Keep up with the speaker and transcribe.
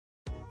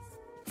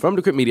From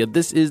Decrypt Media,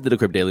 this is the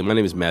Decrypt Daily. My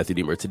name is Matthew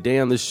Deemer. Today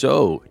on the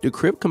show,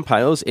 Decrypt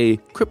compiles a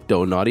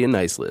crypto naughty and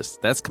nice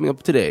list. That's coming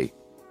up today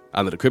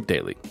on the Decrypt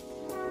Daily.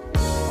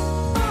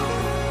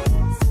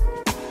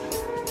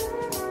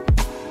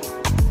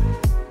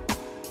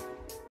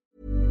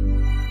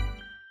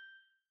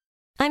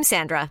 I'm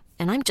Sandra,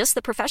 and I'm just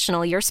the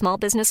professional your small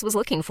business was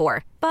looking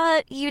for.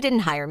 But you didn't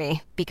hire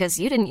me because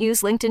you didn't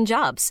use LinkedIn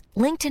Jobs.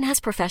 LinkedIn has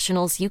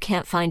professionals you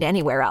can't find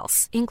anywhere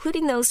else,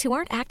 including those who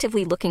aren't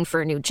actively looking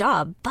for a new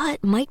job,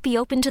 but might be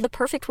open to the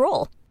perfect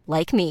role,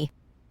 like me.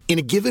 In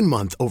a given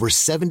month, over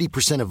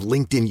 70% of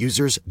LinkedIn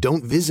users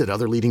don't visit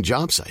other leading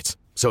job sites.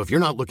 So if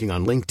you're not looking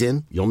on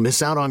LinkedIn, you'll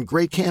miss out on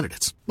great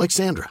candidates like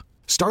Sandra.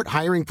 Start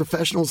hiring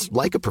professionals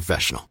like a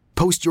professional.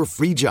 Post your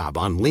free job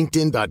on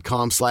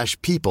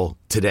linkedin.com/people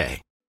today.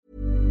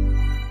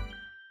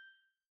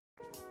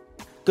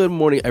 Good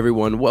morning,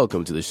 everyone.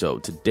 Welcome to the show.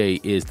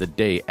 Today is the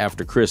day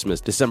after Christmas,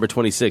 December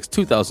 26,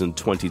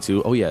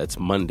 2022. Oh, yeah, it's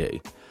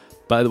Monday.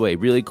 By the way,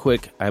 really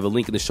quick, I have a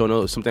link in the show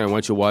notes, something I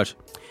want you to watch.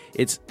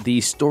 It's the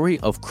story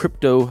of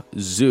Crypto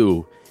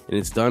Zoo, and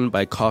it's done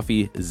by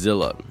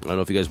CoffeeZilla. I don't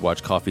know if you guys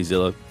watch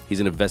CoffeeZilla. He's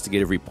an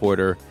investigative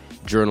reporter,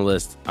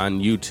 journalist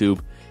on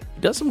YouTube.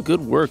 He does some good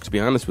work, to be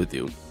honest with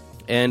you.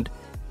 And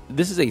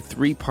this is a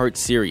 3-part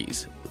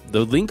series.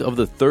 The link of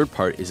the third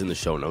part is in the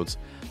show notes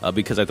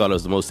because I thought it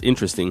was the most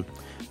interesting.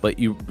 But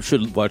you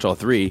should watch all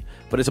 3.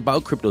 But it's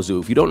about Crypto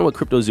Zoo. If you don't know what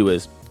Crypto Zoo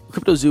is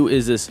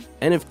this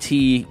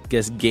NFT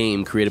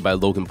game created by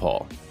Logan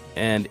Paul.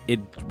 And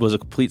it was a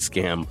complete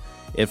scam.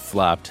 It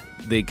flopped.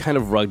 They kind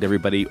of rugged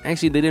everybody.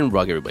 Actually, they didn't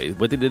rug everybody.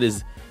 What they did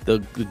is the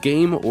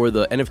game or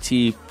the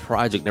NFT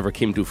project never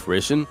came to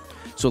fruition.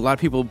 So a lot of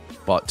people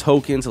bought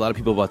tokens. A lot of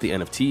people bought the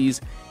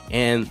NFTs.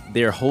 And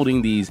they're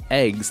holding these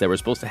eggs that were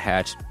supposed to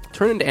hatch,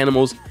 turn into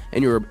animals,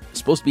 and you're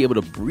supposed to be able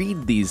to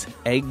breed these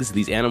eggs,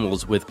 these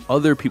animals, with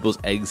other people's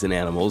eggs and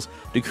animals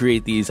to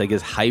create these, I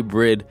guess,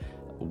 hybrid,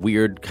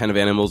 weird kind of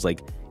animals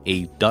like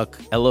a duck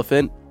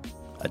elephant,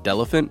 a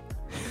delephant.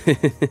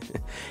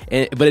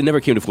 But it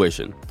never came to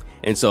fruition.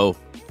 And so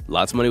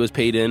lots of money was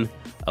paid in.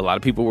 A lot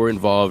of people were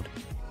involved.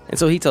 And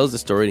so he tells the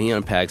story and he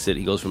unpacks it.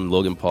 He goes from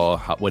Logan Paul,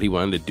 what he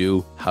wanted to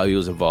do, how he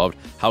was involved,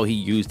 how he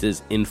used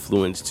his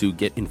influence to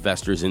get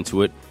investors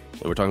into it.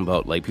 And we're talking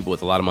about like people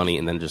with a lot of money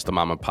and then just the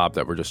mom and pop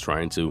that were just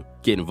trying to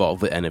get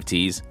involved with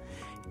NFTs.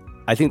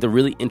 I think the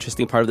really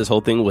interesting part of this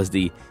whole thing was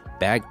the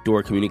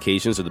backdoor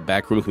communications or the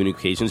backroom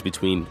communications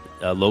between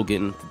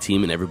Logan, the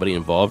team, and everybody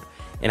involved,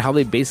 and how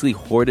they basically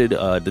hoarded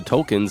the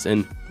tokens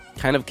and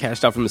kind of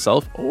cashed out for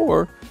themselves,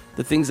 or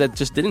the things that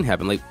just didn't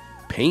happen, like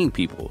paying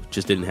people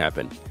just didn't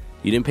happen.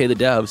 You didn't pay the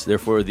devs,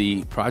 therefore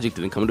the project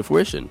didn't come to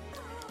fruition.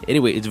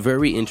 Anyway, it's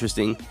very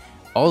interesting.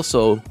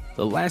 Also,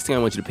 the last thing I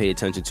want you to pay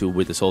attention to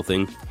with this whole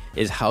thing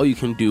is how you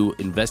can do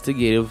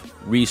investigative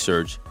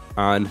research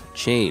on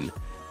chain.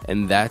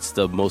 And that's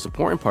the most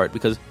important part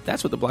because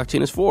that's what the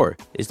blockchain is for,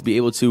 is to be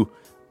able to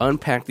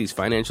unpack these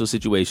financial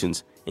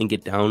situations and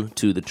get down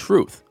to the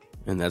truth.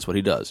 And that's what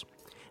he does.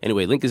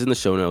 Anyway, link is in the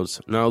show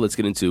notes. Now let's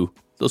get into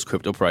those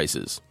crypto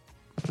prices.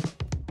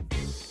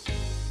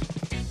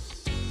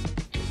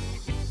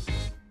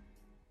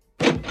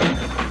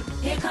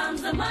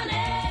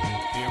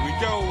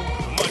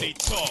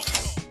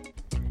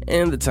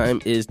 And the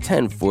time is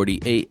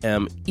 10:40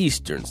 a.m.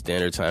 Eastern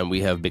Standard Time.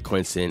 We have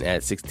Bitcoin sitting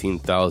at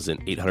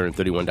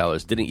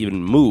 $16,831. Didn't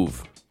even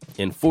move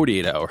in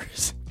 48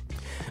 hours.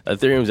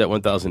 Ethereum's at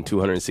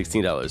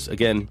 $1,216.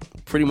 Again,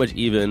 pretty much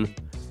even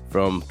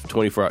from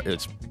 24 hours.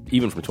 It's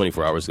even from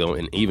 24 hours ago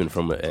and even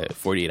from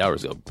 48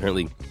 hours ago.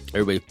 Apparently,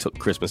 everybody took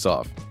Christmas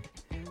off.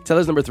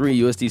 Tether's number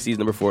 3, USDC is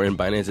number 4, and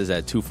Binance is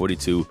at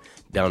 242,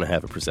 down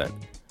 0.5%.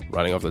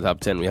 Rounding off the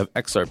top 10, we have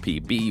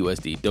XRP,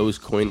 BUSD,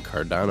 Dogecoin,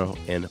 Cardano,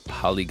 and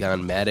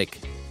Polygon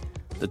Matic.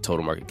 The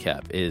total market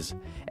cap is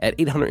at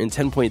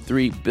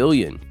 $810.3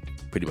 billion,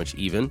 pretty much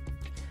even.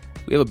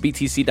 We have a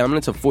BTC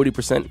dominance of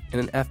 40%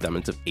 and an F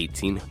dominance of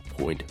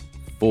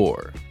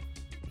 18.4%.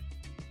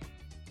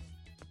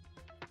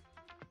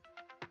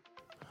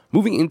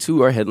 Moving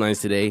into our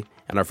headlines today,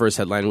 and our first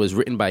headline was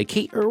written by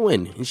Kate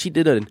Irwin, and she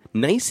did a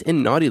nice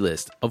and naughty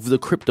list of the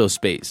crypto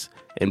space.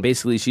 And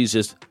basically, she's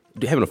just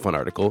having a fun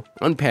article,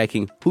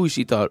 unpacking who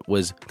she thought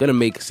was going to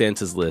make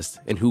Santa's list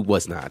and who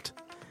was not.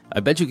 I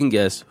bet you can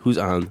guess who's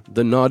on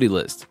the naughty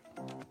list.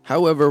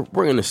 However,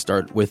 we're going to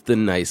start with the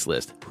nice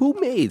list. Who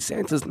made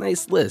Santa's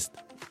nice list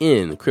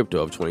in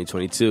crypto of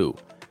 2022?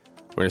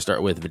 We're going to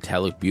start with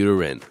Vitalik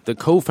Buterin, the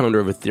co-founder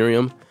of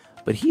Ethereum,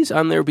 but he's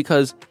on there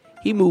because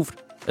he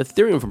moved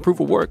Ethereum from proof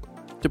of work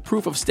to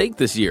proof of stake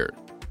this year.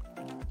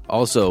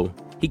 Also,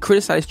 he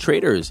criticized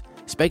traders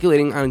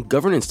speculating on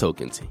governance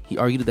tokens. He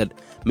argued that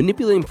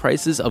manipulating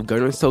prices of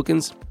governance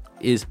tokens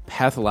is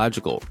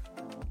pathological.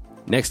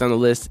 Next on the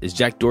list is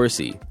Jack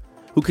Dorsey,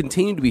 who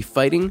continued to be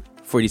fighting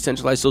for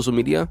decentralized social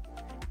media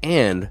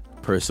and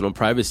personal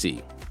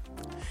privacy.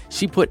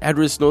 She put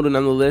Edward Snowden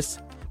on the list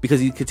because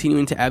he's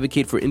continuing to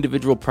advocate for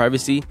individual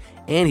privacy,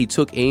 and he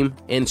took aim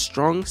and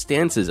strong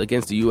stances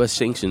against the U.S.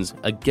 sanctions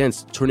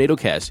against Tornado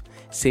Cash,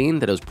 saying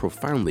that it was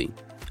profoundly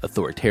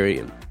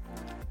authoritarian.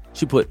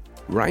 She put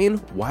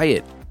Ryan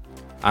Wyatt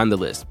on the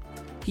list.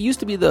 He used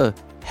to be the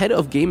head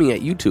of gaming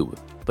at YouTube,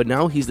 but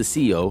now he's the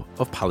CEO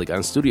of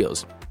Polygon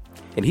Studios.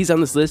 And he's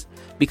on this list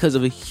because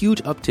of a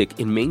huge uptick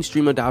in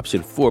mainstream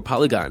adoption for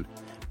Polygon.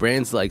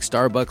 Brands like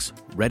Starbucks,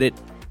 Reddit,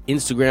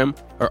 Instagram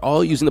are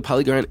all using the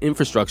Polygon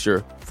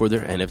infrastructure for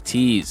their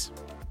NFTs.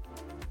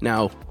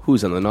 Now,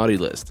 who's on the naughty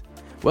list?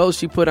 Well,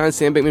 she put on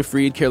Sam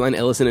Bankman-Fried, Caroline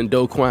Ellison, and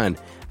Do Kwon.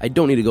 I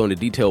don't need to go into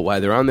detail why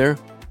they're on there,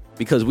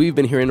 because we've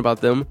been hearing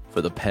about them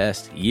for the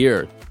past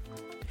year.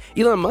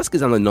 Elon Musk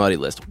is on the naughty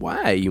list.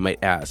 Why, you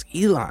might ask?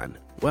 Elon?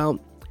 Well,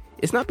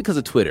 it's not because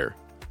of Twitter.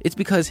 It's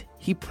because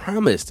he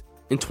promised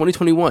in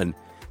 2021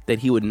 that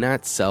he would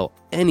not sell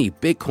any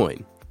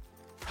Bitcoin.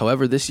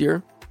 However, this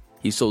year,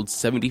 he sold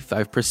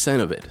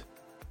 75% of it.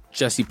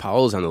 Jesse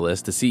Powell is on the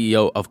list, the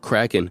CEO of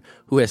Kraken,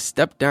 who has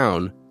stepped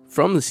down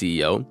from the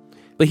CEO,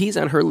 but he's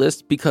on her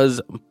list because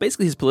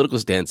basically his political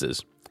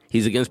stances.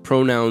 He's against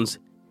pronouns.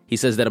 He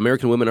says that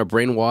American women are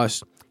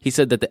brainwashed. He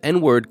said that the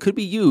N-word could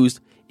be used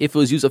if it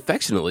was used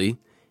affectionately,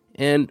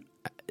 and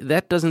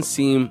that doesn't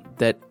seem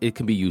that it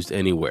can be used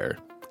anywhere.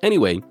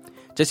 Anyway,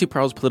 Jesse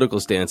Powell's political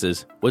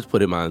stances was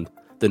put him on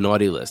the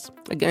naughty list.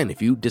 Again,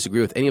 if you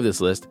disagree with any of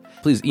this list,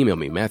 please email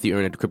me,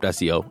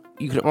 MatthewEarn@Decrypt.co.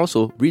 You can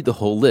also read the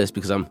whole list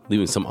because I'm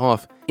leaving some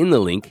off in the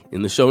link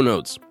in the show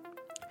notes.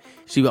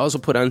 She also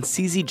put on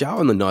CZ Zhao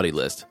on the naughty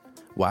list.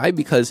 Why?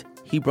 Because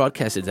he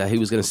broadcasted that he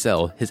was going to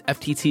sell his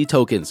FTT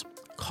tokens,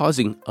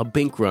 causing a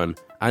bank run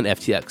on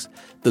FTX.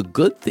 The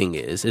good thing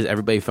is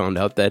everybody found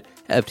out that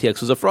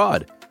FTX was a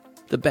fraud.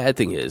 The bad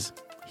thing is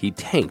he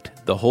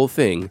tanked the whole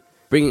thing,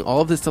 bringing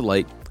all of this to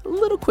light a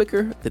little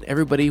quicker than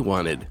everybody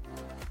wanted.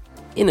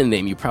 In a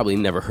name you probably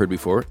never heard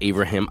before,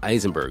 Abraham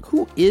Eisenberg.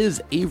 Who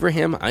is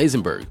Abraham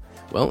Eisenberg?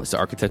 Well, it's the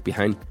architect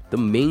behind the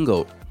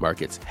Mango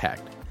Markets hack,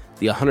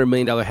 the $100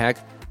 million hack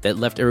that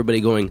left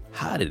everybody going,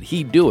 how did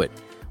he do it?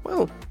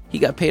 Well, he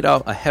got paid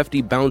out a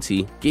hefty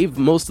bounty, gave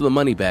most of the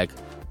money back,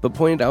 but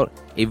pointed out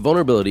a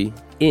vulnerability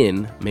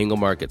in Mango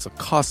Markets, a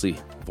costly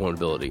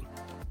vulnerability.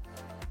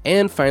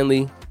 And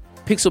finally,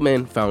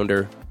 Pixelman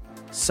founder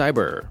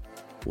Cyber.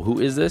 Well, who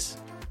is this?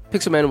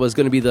 Pixelman was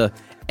going to be the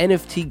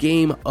NFT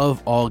game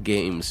of all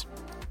games.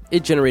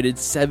 It generated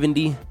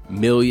 $70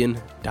 million.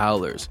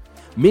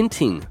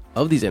 Minting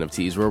of these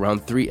NFTs were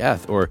around 3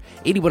 ETH or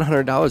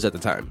 $8,100 at the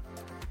time.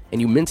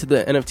 And you minted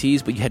the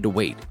NFTs, but you had to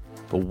wait.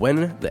 But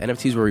when the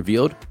NFTs were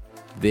revealed,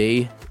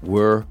 they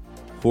were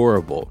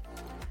horrible.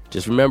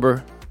 Just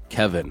remember,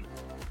 Kevin.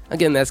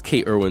 Again, that's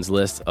Kate Irwin's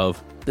list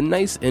of the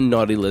nice and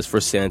naughty list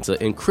for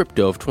Santa in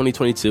crypto of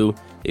 2022.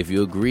 If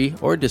you agree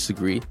or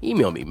disagree,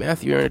 email me,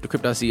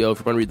 MatthewEarn@Decrypt.co. If you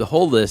want to read the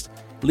whole list,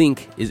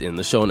 link is in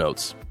the show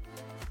notes.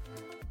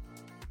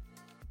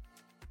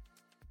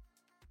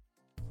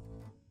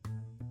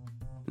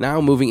 Now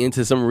moving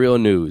into some real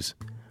news.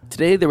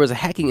 Today there was a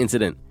hacking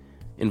incident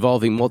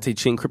involving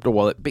multi-chain crypto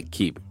wallet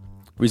BitKeep,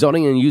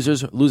 resulting in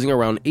users losing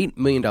around $8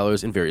 million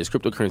in various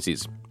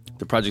cryptocurrencies.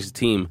 The project's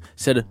team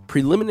said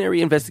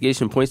preliminary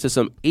investigation points to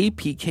some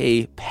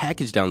APK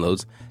package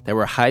downloads that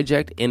were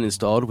hijacked and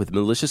installed with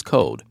malicious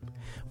code.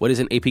 What is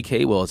an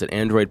APK? Well, it's an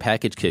Android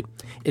package kit.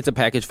 It's a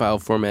package file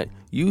format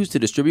used to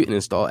distribute and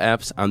install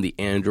apps on the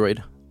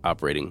Android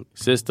operating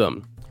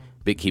system.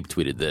 BitKeep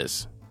tweeted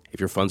this: if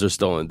your funds are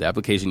stolen, the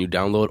application you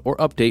download or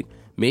update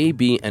may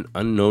be an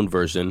unknown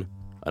version,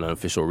 an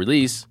unofficial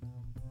release,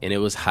 and it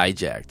was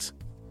hijacked.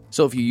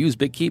 So if you use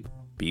BitKeep,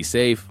 be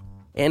safe.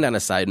 And on a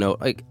side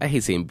note, I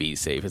hate saying be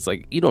safe. It's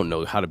like you don't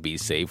know how to be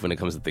safe when it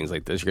comes to things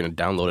like this. You're going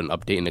to download an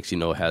update and next you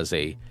know it has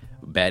a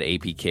bad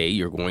APK.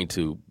 You're going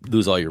to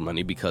lose all your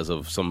money because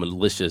of some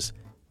malicious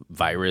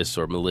virus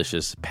or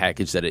malicious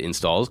package that it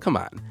installs. Come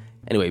on.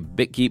 Anyway,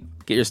 BitKeep,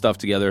 get your stuff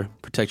together.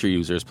 Protect your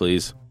users,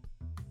 please.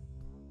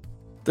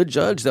 The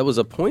judge that was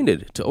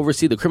appointed to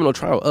oversee the criminal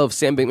trial of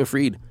Sam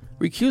Bankman-Fried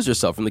recused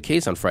herself from the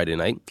case on Friday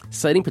night,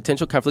 citing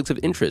potential conflicts of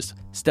interest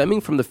stemming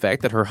from the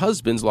fact that her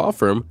husband's law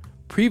firm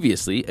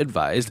previously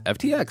advised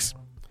FTX.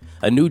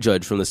 A new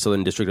judge from the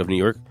Southern District of New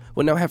York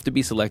will now have to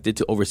be selected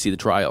to oversee the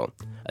trial.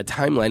 A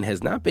timeline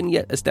has not been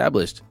yet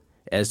established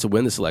as to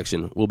when the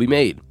selection will be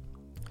made.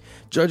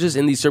 Judges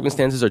in these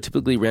circumstances are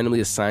typically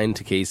randomly assigned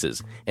to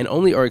cases and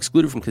only are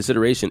excluded from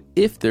consideration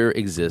if there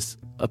exists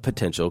a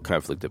potential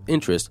conflict of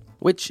interest,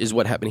 which is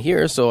what happened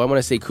here. So I want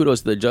to say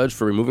kudos to the judge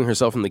for removing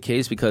herself from the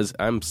case, because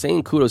I'm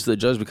saying kudos to the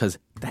judge because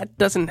that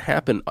doesn't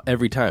happen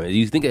every time.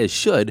 You think it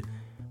should,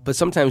 but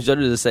sometimes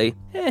judges will say,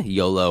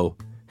 YOLO.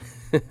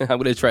 I'm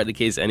going to try the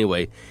case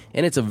anyway.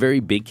 And it's a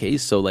very big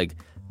case, so like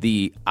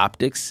the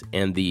optics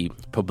and the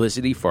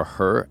publicity for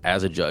her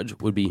as a judge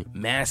would be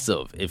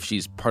massive if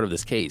she's part of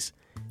this case.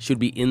 She would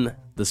be in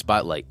the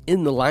spotlight,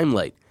 in the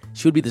limelight.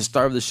 She would be the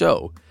star of the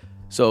show.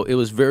 So it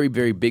was very,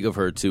 very big of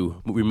her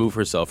to remove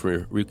herself,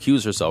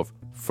 recuse herself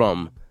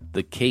from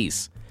the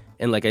case.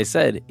 And like I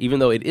said, even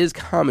though it is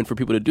common for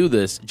people to do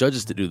this,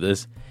 judges to do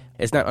this,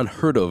 it's not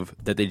unheard of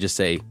that they just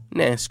say,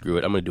 nah, screw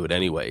it, I'm going to do it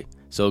anyway.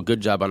 So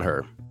good job on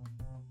her.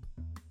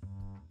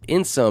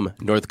 In some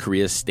North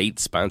Korea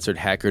state-sponsored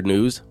hacker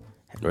news,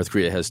 North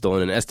Korea has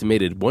stolen an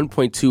estimated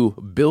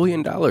 $1.2 billion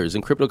in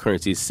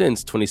cryptocurrencies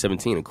since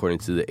 2017, according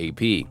to the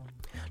AP.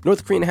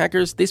 North Korean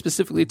hackers, they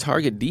specifically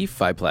target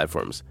DeFi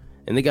platforms,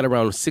 and they got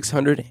around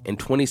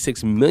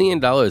 $626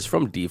 million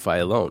from DeFi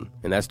alone,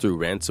 and that's through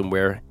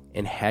ransomware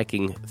and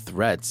hacking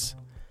threats.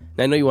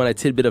 Now, I know you want a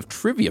tidbit of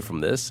trivia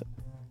from this.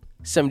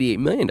 $78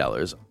 million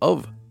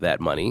of that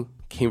money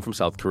came from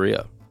South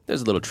Korea.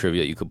 There's a little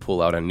trivia you could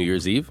pull out on New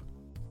Year's Eve.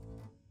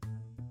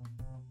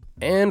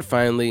 And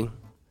finally,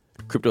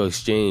 crypto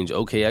exchange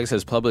OKX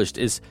has published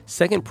its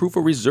second proof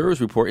of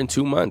reserves report in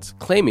 2 months,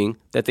 claiming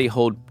that they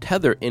hold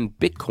Tether in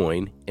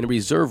Bitcoin in a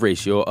reserve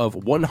ratio of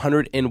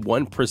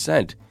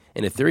 101%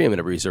 and Ethereum in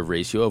a reserve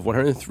ratio of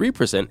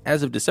 103%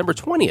 as of December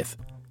 20th.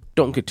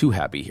 Don't get too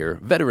happy here.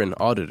 Veteran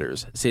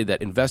auditors say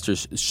that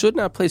investors should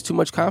not place too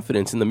much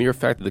confidence in the mere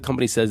fact that the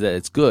company says that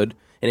it's good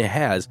and it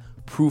has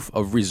proof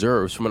of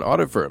reserves from an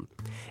audit firm,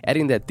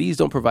 adding that these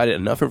don't provide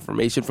enough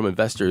information from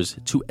investors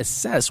to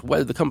assess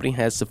whether the company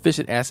has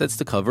sufficient assets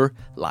to cover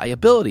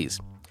liabilities.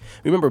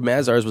 Remember,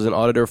 Mazars was an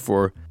auditor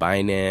for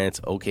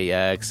Binance,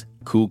 OKX,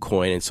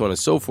 KuCoin, and so on and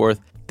so forth.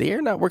 They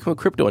are not working with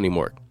crypto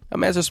anymore. A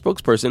Mazars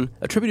spokesperson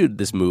attributed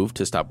this move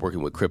to stop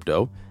working with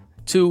crypto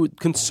to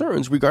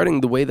concerns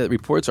regarding the way that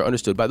reports are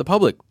understood by the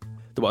public.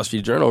 The Wall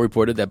Street Journal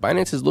reported that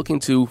Binance is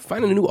looking to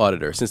find a new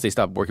auditor since they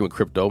stopped working with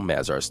crypto.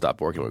 Mazars stopped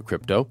working with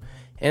crypto.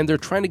 And they're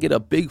trying to get a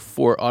Big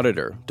Four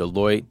auditor.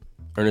 Deloitte,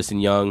 Ernst &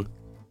 Young,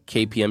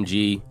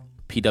 KPMG,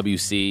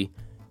 PwC.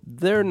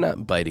 They're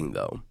not biting,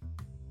 though.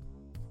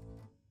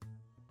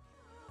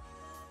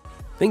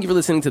 Thank you for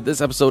listening to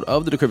this episode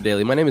of the Decrypt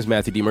Daily. My name is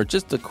Matthew Diemer.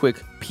 Just a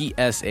quick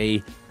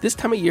PSA. This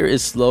time of year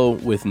is slow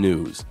with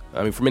news.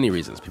 I mean, for many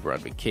reasons. People are on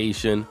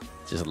vacation.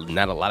 Just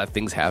not a lot of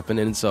things happen.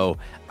 And so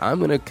I'm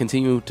going to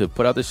continue to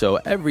put out the show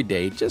every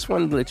day. Just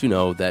wanted to let you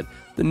know that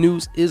the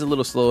news is a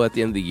little slow at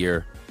the end of the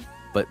year.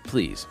 But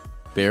please,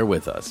 bear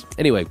with us.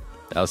 Anyway,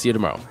 I'll see you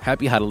tomorrow.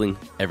 Happy hodling,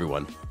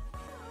 everyone.